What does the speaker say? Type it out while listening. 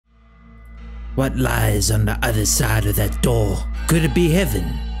What lies on the other side of that door? Could it be heaven?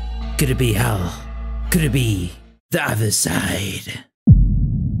 Could it be hell? Could it be the other side?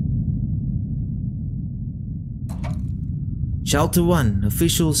 Shelter 1,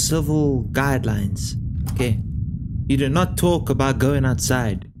 official civil guidelines. Okay. You do not talk about going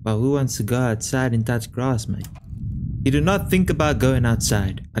outside. But who wants to go outside and touch grass, mate? You do not think about going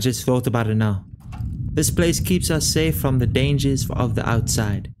outside. I just thought about it now. This place keeps us safe from the dangers of the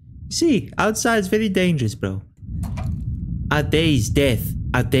outside. See, outside is very dangerous, bro. Out there is death.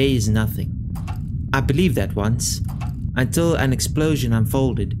 Out there is nothing. I believed that once, until an explosion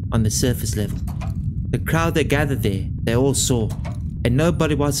unfolded on the surface level. The crowd that gathered there, they all saw, and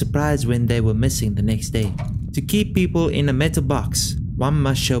nobody was surprised when they were missing the next day. To keep people in a metal box, one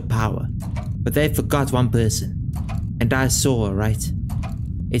must show power, but they forgot one person, and I saw, alright?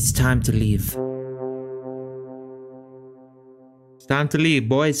 It's time to leave. It's time to leave,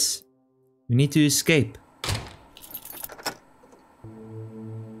 boys. We need to escape.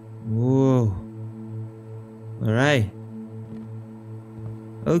 Whoa. Alright.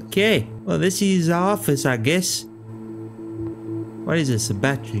 Okay. Well, this is our office, I guess. What is this? A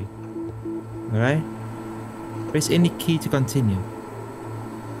battery. Alright. Press any key to continue.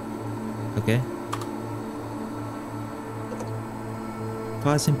 Okay.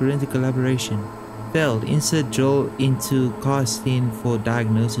 Passing parental collaboration. Failed. Insert drill into casting for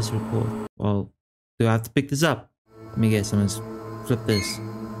diagnosis report. Well, do I have to pick this up? Let me guess. I'm gonna flip this.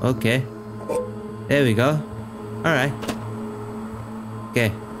 Okay. There we go. Alright.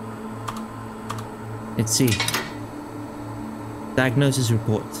 Okay. Let's see. Diagnosis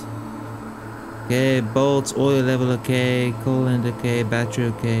report. Okay, bolts, oil level okay, coolant okay, battery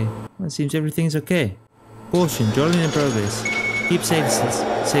okay. Well, it seems everything's okay. Caution, drilling in progress. Keep safe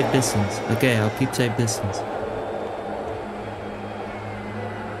distance. Okay, I'll keep safe distance.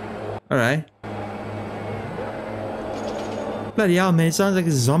 Alright. Bloody hell, man, it sounds like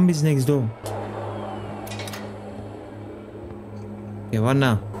there's zombies next door. Okay, what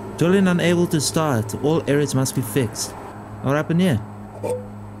now? Drilling unable to start. All errors must be fixed. What happened here?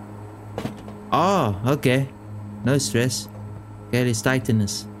 Oh, okay. No stress. Okay, let's tighten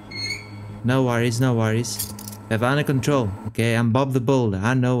this. No worries, no worries. We have under control. Okay, I'm Bob the Builder.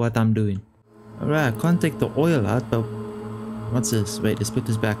 I know what I'm doing. Alright, I can't take the oil out, but... What's this? Wait, let's put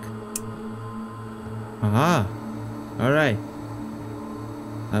this back. Aha! Alright.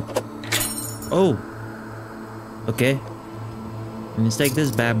 Up. Oh! Okay. Let's take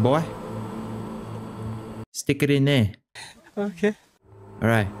this bad boy. Stick it in there. Okay.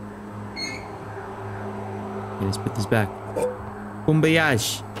 Alright. Okay, let's put this back.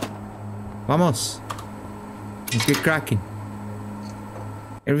 Kumbayaj. Vamos. Let's get cracking.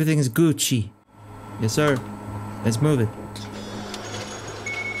 Everything is Gucci. Yes, sir. Let's move it.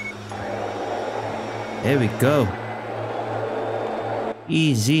 There we go.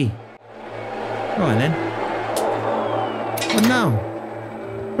 Easy. Go on then. What now?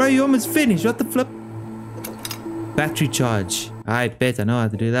 Bro, you almost finished. What the flip? Battery charge. I bet I know how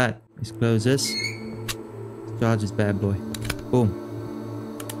to do that. Let's close this. Let's charge this bad boy. Boom.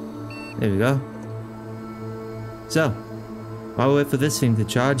 There we go. So, while we wait for this thing to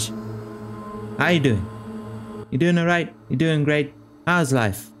charge, how you doing? You doing alright? You doing great? How's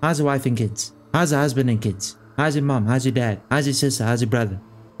life? How's the wife and kids? How's the husband and kids? How's your mom? How's your dad? How's your sister? How's your brother?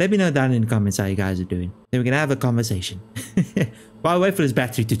 Let me know down in the comments how you guys are doing. Then we can have a conversation. While I wait for this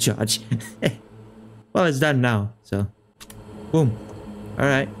battery to charge. Well, it's done now, so. Boom.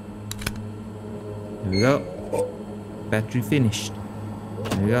 Alright. There we go. Battery finished.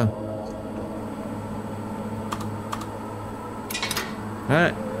 There we go.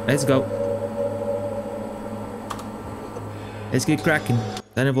 Alright, let's go. Let's get cracking.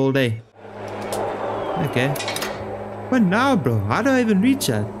 Done it all day. Okay. What now, bro? How do I even reach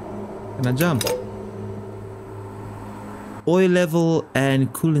that? Can I jump? Oil level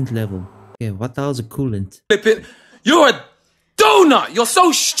and coolant level. Okay, what the hell's a coolant? You're a donut! You're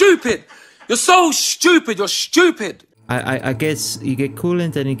so stupid! You're so stupid! You're stupid! I guess you get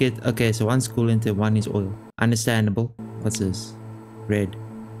coolant and you get... Okay, so one's coolant and one is oil. Understandable. What's this? Red.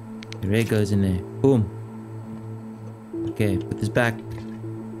 The red goes in there. Boom. Okay, put this back.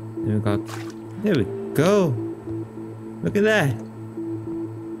 Then we got... There we go. Look at that.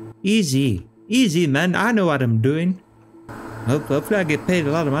 Easy. Easy, man. I know what I'm doing. Hopefully I get paid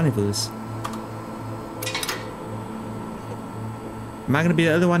a lot of money for this. Am I gonna be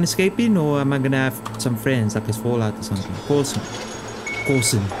the other one escaping, or am I gonna have some friends like a fallout or something? Caution.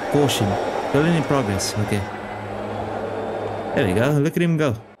 Building in progress. Okay. There we go. Look at him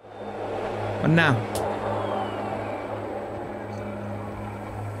go. What now?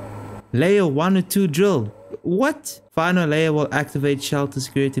 Layer 1 or 2 drill. What? Final layer will activate shelter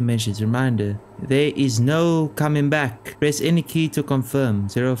security measures. Reminder. There is no coming back. Press any key to confirm.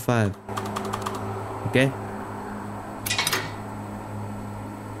 05. Okay.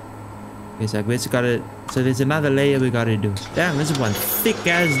 Okay, so we gotta... So there's another layer we gotta do. Damn, this is one thick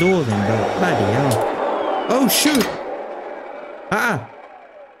ass door then, bro. Bloody hell. Oh, shoot.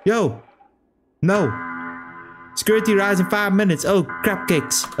 Yo. No. Security rise in 5 minutes. Oh, crap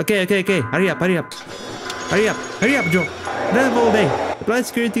cakes. Okay. Hurry up, Joe. Don't have all day. The blood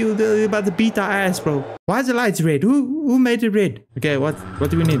security will about to beat our ass, bro. Why is the lights red? Who made it red? Okay, what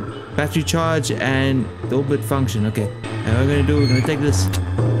do we need? Battery charge and the orbit function. Okay. And what we're gonna do, we're gonna take this.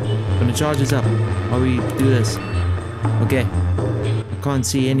 We're gonna charge this up while we do this. Okay. I can't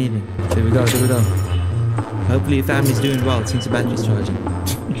see anything. There we go. Hopefully your family's doing well since the battery's charging.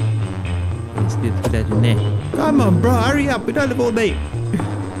 Let's put that in there. Come on, bro. Hurry up. We don't have all day.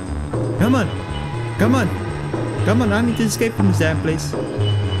 Come on. I need to escape from this damn place. Okay.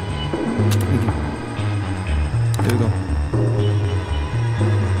 There we go.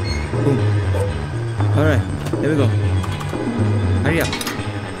 Boom. Alright. There we go. Hurry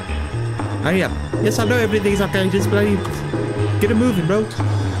up. Yes, I know everything's okay. Just bloody get it moving, bro.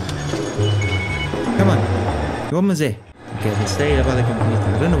 Come on. You're almost there. Okay, let's stay about the computer.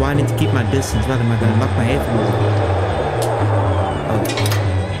 I don't know why I need to keep my distance. What am I gonna lock my headphones on? Oh.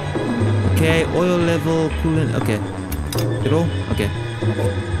 Okay, oil level, coolant. Okay. It all? Okay.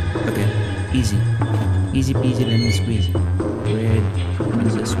 Easy peasy lemon squeezy. Red. What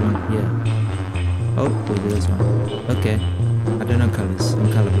is this one? Yeah. Oh, this one. Okay. I don't know colors. I'm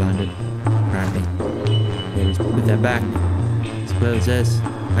colorblinded. Apparently. Okay, let's put that back. Let's close this.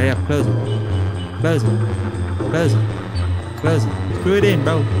 Hurry up, close it. Screw it in,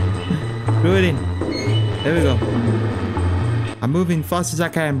 bro. Screw it in. There we go. I'm moving fast as I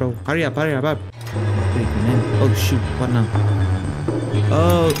can, bro. Hurry up. Oh, shoot. What now?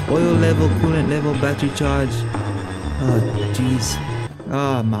 Oh, oil level, coolant level, battery charge. Oh, jeez.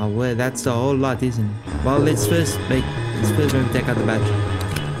 Oh, my word. That's a whole lot, isn't it? Well, let's first maybe take out the battery.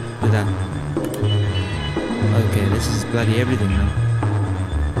 Do that. Okay, this is bloody everything now.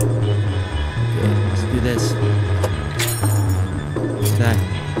 Okay, let's do this. That.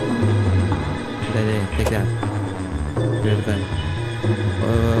 There, take that. Get the fan.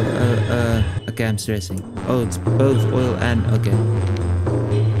 Okay, I'm stressing. Oh, it's both oil and... Okay.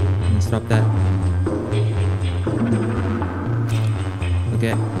 Let's stop that.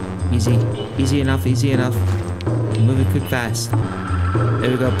 Okay. Easy enough. Move it quick, fast.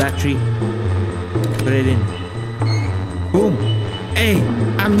 There we go, battery. Put it in. Boom. Hey,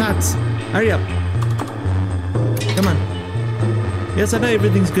 I'm nuts. Hurry up. Come on. Yes, I know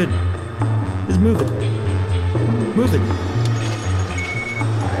everything's good. Just move it.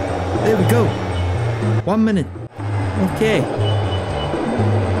 There we go. 1 minute. Okay.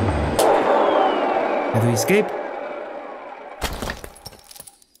 Have we escaped?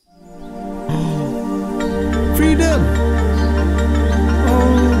 Freedom!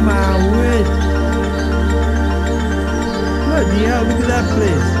 Oh my word. Bloody hell, look at that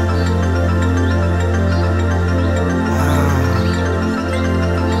place.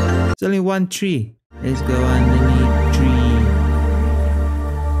 It's only one tree. Let's go underneath tree.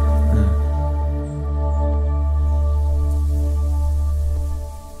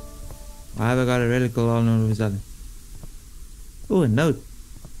 Why have I got a reticle all of a sudden? Oh, a note.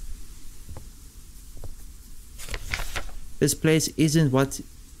 This place isn't what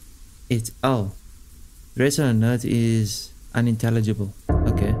it's... Oh. The rest of the note is unintelligible.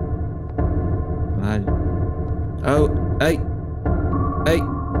 Okay. Oh, hey.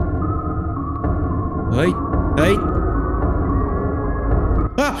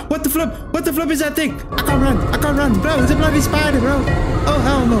 Ah, what the flip? What the flip is that thing? I can't run. Bro, it's a bloody spider, bro. Oh,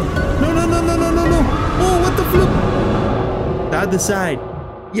 hell no. No. Oh, what the flip? The other side.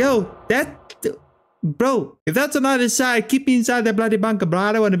 Yo, that... Bro, if that's on the other side, keep me inside that bloody bunker, bro.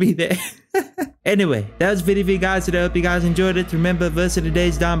 I don't want to be there. Anyway, that was video for you guys today. I hope you guys enjoyed it. Remember, verse of the day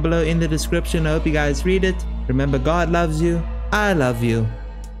is down below in the description. I hope you guys read it. Remember, God loves you. I love you.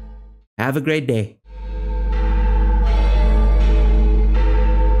 Have a great day.